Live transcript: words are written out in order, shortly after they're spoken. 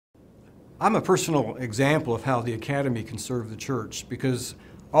I'm a personal example of how the Academy can serve the church because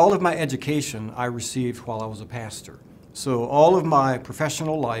all of my education I received while I was a pastor. So all of my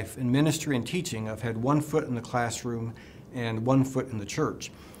professional life in ministry and teaching, I've had one foot in the classroom and one foot in the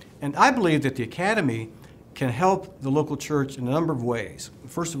church. And I believe that the Academy can help the local church in a number of ways.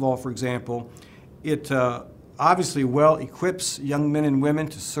 First of all, for example, it obviously well equips young men and women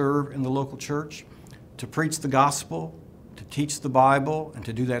to serve in the local church, to preach the gospel, to teach the Bible, and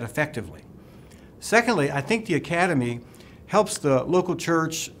to do that effectively. Secondly, I think the Academy helps the local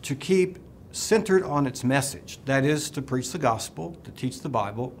church to keep centered on its message. That is, to preach the gospel, to teach the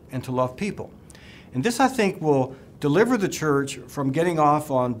Bible, and to love people. And this, I think, will deliver the church from getting off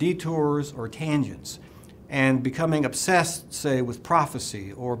on detours or tangents and becoming obsessed, say, with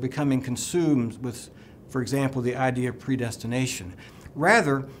prophecy or becoming consumed with, for example, the idea of predestination.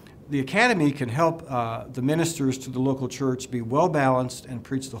 Rather, the Academy can help the ministers to the local church be well-balanced and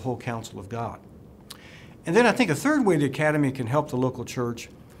preach the whole counsel of God. And then I think a third way the Academy can help the local church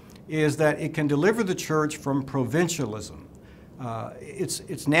is that it can deliver the church from provincialism.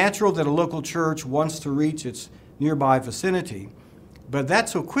 It's natural that a local church wants to reach its nearby vicinity, but that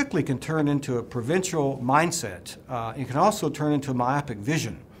so quickly can turn into a provincial mindset. It can also turn into a myopic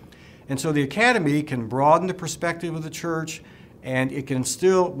vision. And so the Academy can broaden the perspective of the church, and it can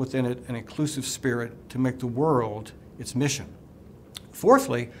instill within it an inclusive spirit to make the world its mission.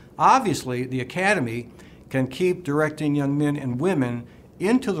 Fourthly, obviously, the Academy can keep directing young men and women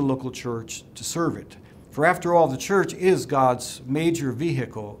into the local church to serve it. For after all, the church is God's major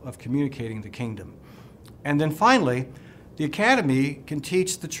vehicle of communicating the kingdom. And then finally, the Academy can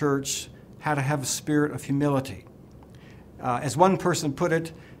teach the church how to have a spirit of humility. As one person put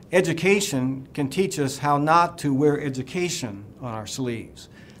it, education can teach us how not to wear education on our sleeves.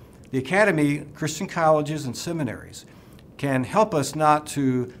 The Academy, Christian colleges, and seminaries can help us not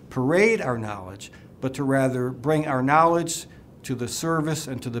to parade our knowledge, but to rather bring our knowledge to the service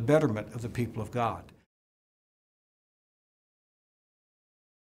and to the betterment of the people of God.